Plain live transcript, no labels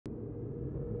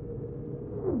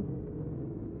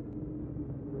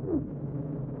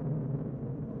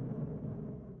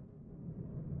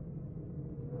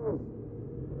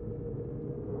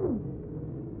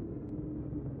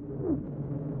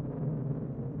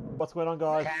what's going on,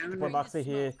 guys? We're Maxi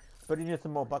here. Putting in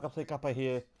some more backup sync up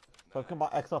here. So I've got my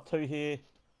XR-2 here.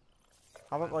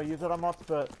 Haven't really used it that much,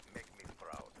 but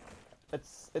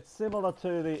it's similar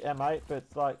to the M8, but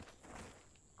it's like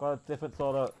got a different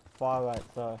sort of fire rate.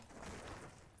 So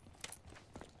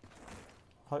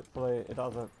hopefully it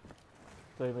doesn't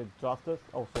do me justice.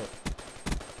 Oh shit!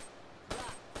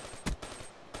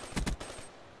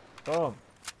 Boom.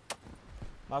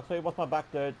 Maxi, what's my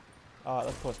back, dude? Alright,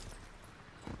 let's push.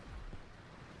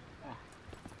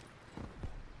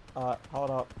 Alright, hold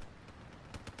up.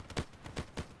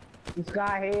 This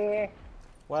guy here.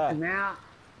 Where? I'm out.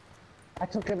 I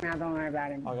took him out, don't worry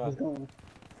about him. Okay. He's gone.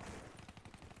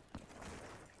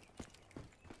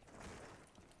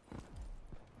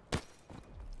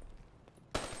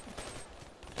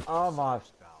 Oh my.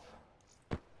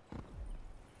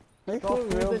 Stop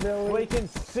using freaking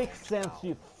 6 cents,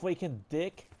 you freaking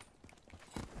dick.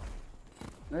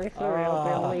 Ready for real,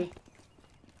 Billy?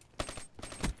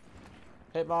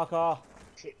 Hit marker.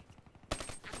 Shit.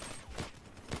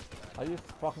 Are you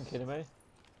fucking kidding me?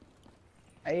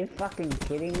 Are you fucking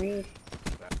kidding me?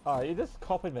 Oh, you just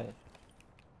copied me.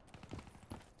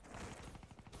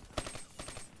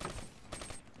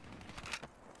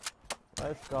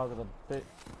 This guy's a bit.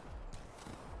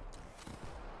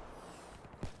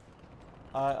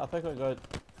 I think we're good.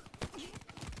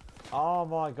 Oh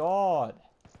my god.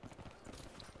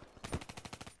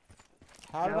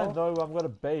 How do I know where I'm gonna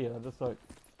be? I'm just like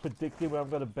predicting where I'm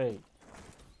gonna be.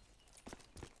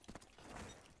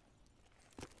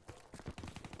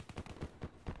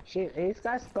 Shit, these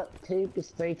guys got 2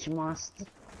 prestige masters.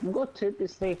 We've got 2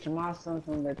 prestige masters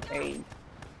on the team.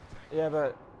 Yeah,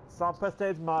 but some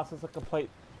prestige masters are complete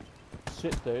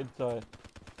shit, dude. So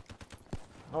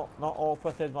not all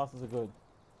prestige masters are good.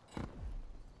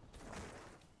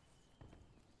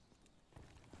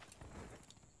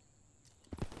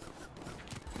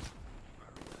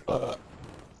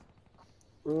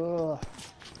 Ugh.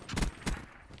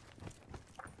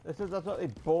 This is absolutely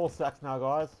ball sacks now,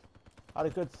 guys. Had a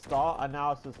good start, and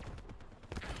now it's just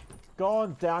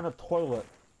gone down the toilet.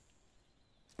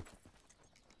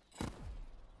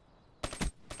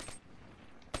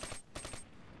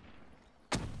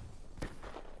 The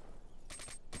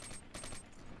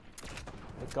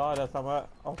guy there somewhere.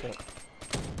 Okay.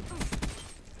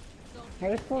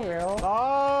 Hey, for real?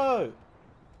 No!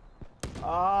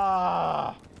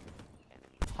 Ah!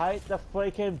 Hate the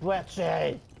freaking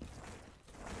bletchy!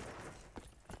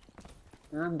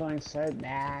 I'm going so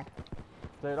bad.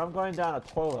 Dude, I'm going down a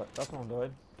toilet. That's what I'm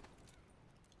doing.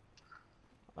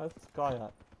 Where's this guy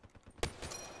at?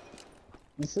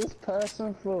 Is this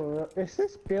person for real? Is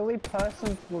this Billy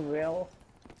person for real?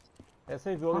 Is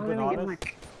he really I'm gonna get bananas?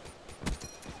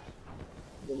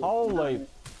 Holy...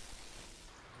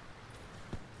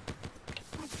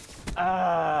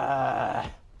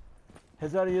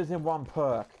 He's only using 1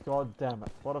 perk. God damn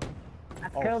it. What a... I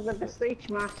killed the prestige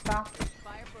master.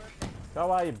 Go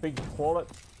away, you big toilet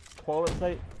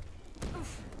seat.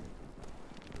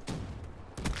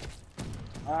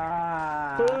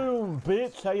 Ah. Boom,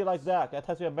 bitch. How you like that? That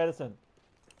tests your medicine.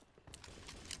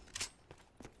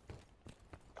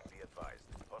 Be advised,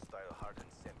 hostile hardened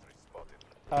sentry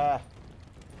spotted.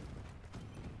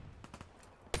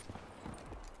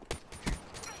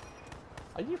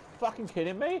 Are you fucking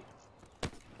kidding me?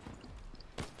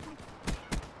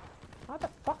 How the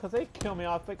fuck does he kill me?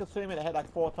 I think I shoot him in the head like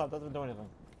 4 times, doesn't do anything.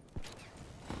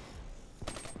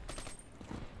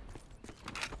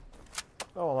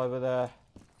 All over there.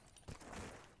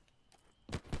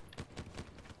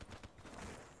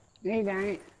 They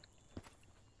don't.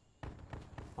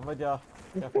 I'm with ya.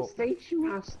 The Careful. prestige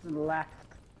master left.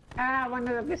 Ah, one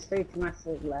of the prestige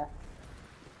masters left.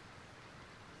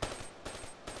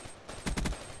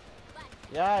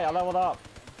 Yay, I leveled up.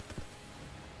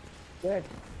 Good.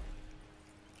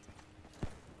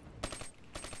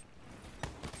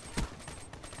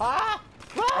 Ah!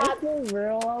 I feel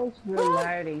real, I was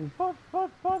reloading. Run.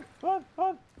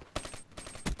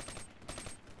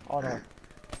 Oh no.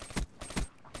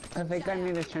 I think I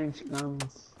need to change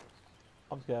guns.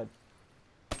 I'm scared.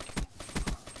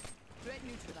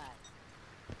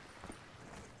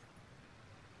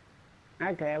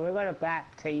 Okay, we got a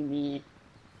back team here.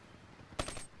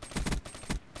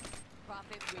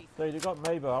 Dude, you got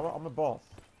me, bro. I'm a boss.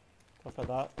 Stuff like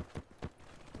that.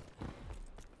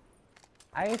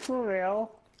 Are you for real,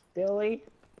 Billy?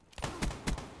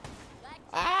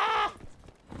 Ah!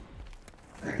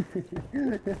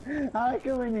 I like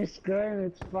it when you scream,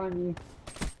 it's funny.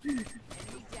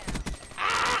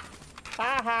 Ah!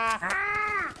 Ha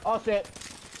Ah! Oh shit!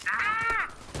 Ah!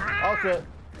 Oh shit!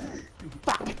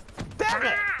 Fuck! Damn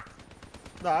it!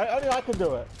 No, only I can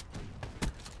do it.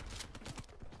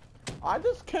 I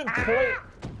just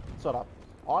Shut up.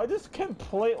 I just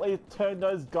completely turned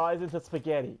those guys into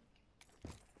spaghetti.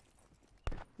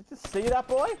 Did you see that,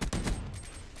 boy?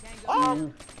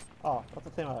 Oh! Oh, that's a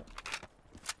teammate.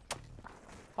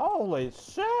 Holy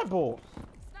shambles!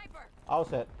 Sniper. I was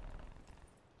hit.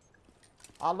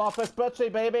 I love this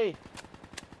butchie, baby!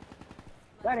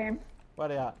 Got him. Where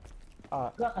are you at?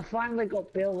 Alright. I finally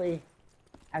got Billy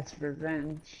as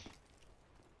revenge.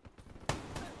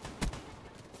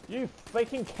 You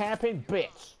freaking camping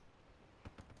bitch!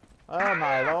 Oh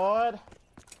my lord!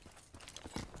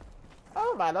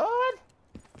 Oh my lord!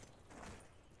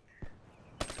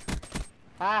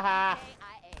 Ha ha!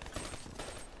 AIA.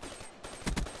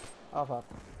 Oh fuck.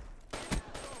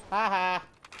 Ha ha!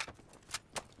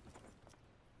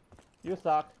 You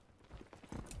suck.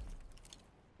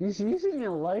 He's using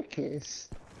a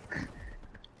locust.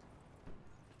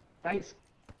 Thanks.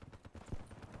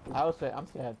 I was sick. I'm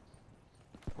scared.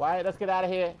 Wait, let's get out of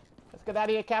here. Let's get out of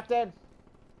here, Captain.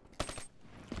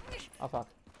 Oh fuck.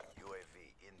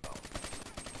 UAV inbound.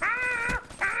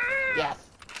 Yes.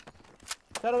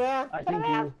 Settle down. I Settle think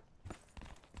down. you.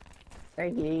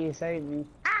 Thank you, you saved me.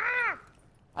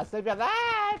 I saved your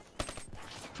life.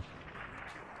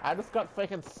 I just got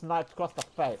freaking sniped across the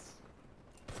face.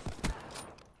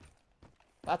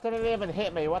 That didn't even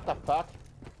hit me. What the fuck?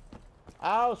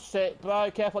 Oh shit,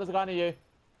 bro! Careful, there's a guy near you.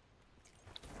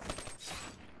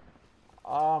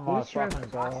 Oh my Who's trying fucking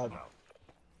to god.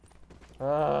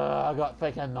 I got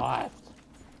freaking knifed.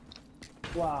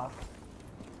 Wow.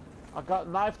 I got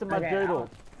knifed in my Okay, doodle.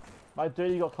 My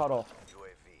doodle got cut off.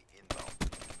 UAV inbound.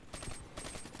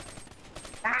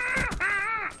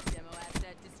 Demo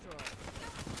asset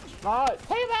destroyed. No!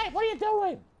 Teammate, what are you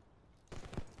doing?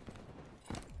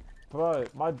 Bro,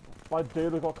 my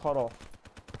doodle got cut off.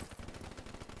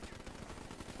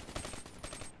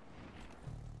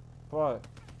 Bro.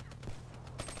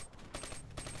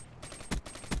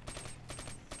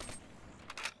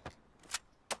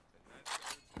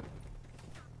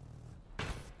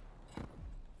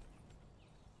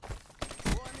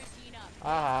 War machine up.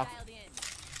 Ah. Dialed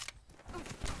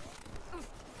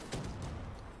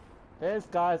in. These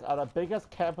guys are the biggest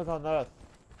campers on earth.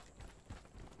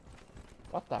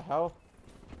 What the hell?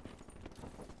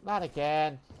 Not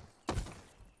again.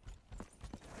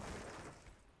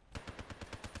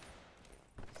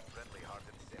 Friendly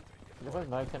hardened sentry You deployed.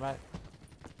 wouldn't know, teammate.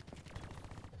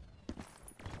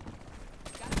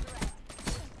 Got a direct.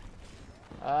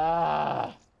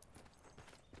 Ah.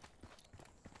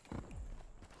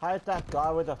 Hate that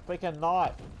guy with a freaking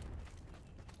knife.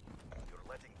 You're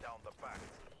letting down the pack.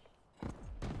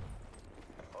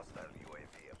 Hostile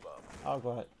UAV above. Oh,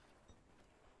 great.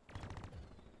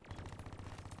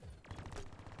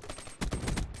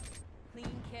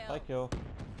 Clean kill. Thank you.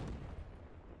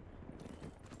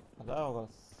 Hello,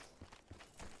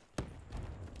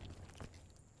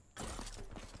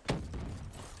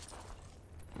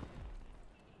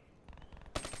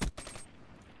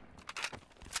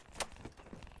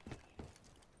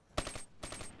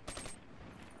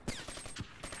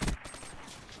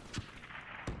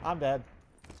 I'm dead.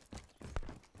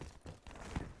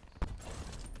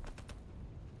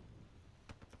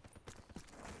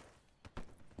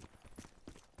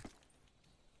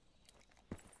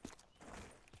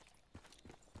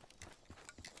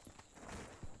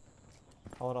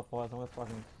 Hold up, boys. I'm gonna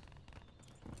fucking.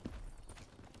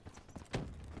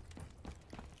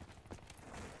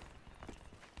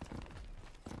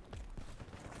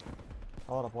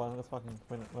 Hold up, boys. I'm gonna fucking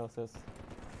win it. What else is?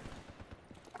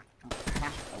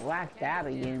 Have to whack out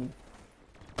again.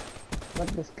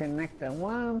 Got disconnected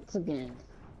once again.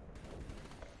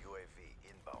 UAV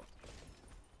inbound.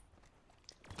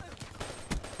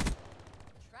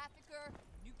 Trafficker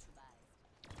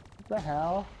neutralized. What the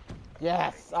hell?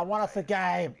 Yes, I won us a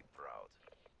game.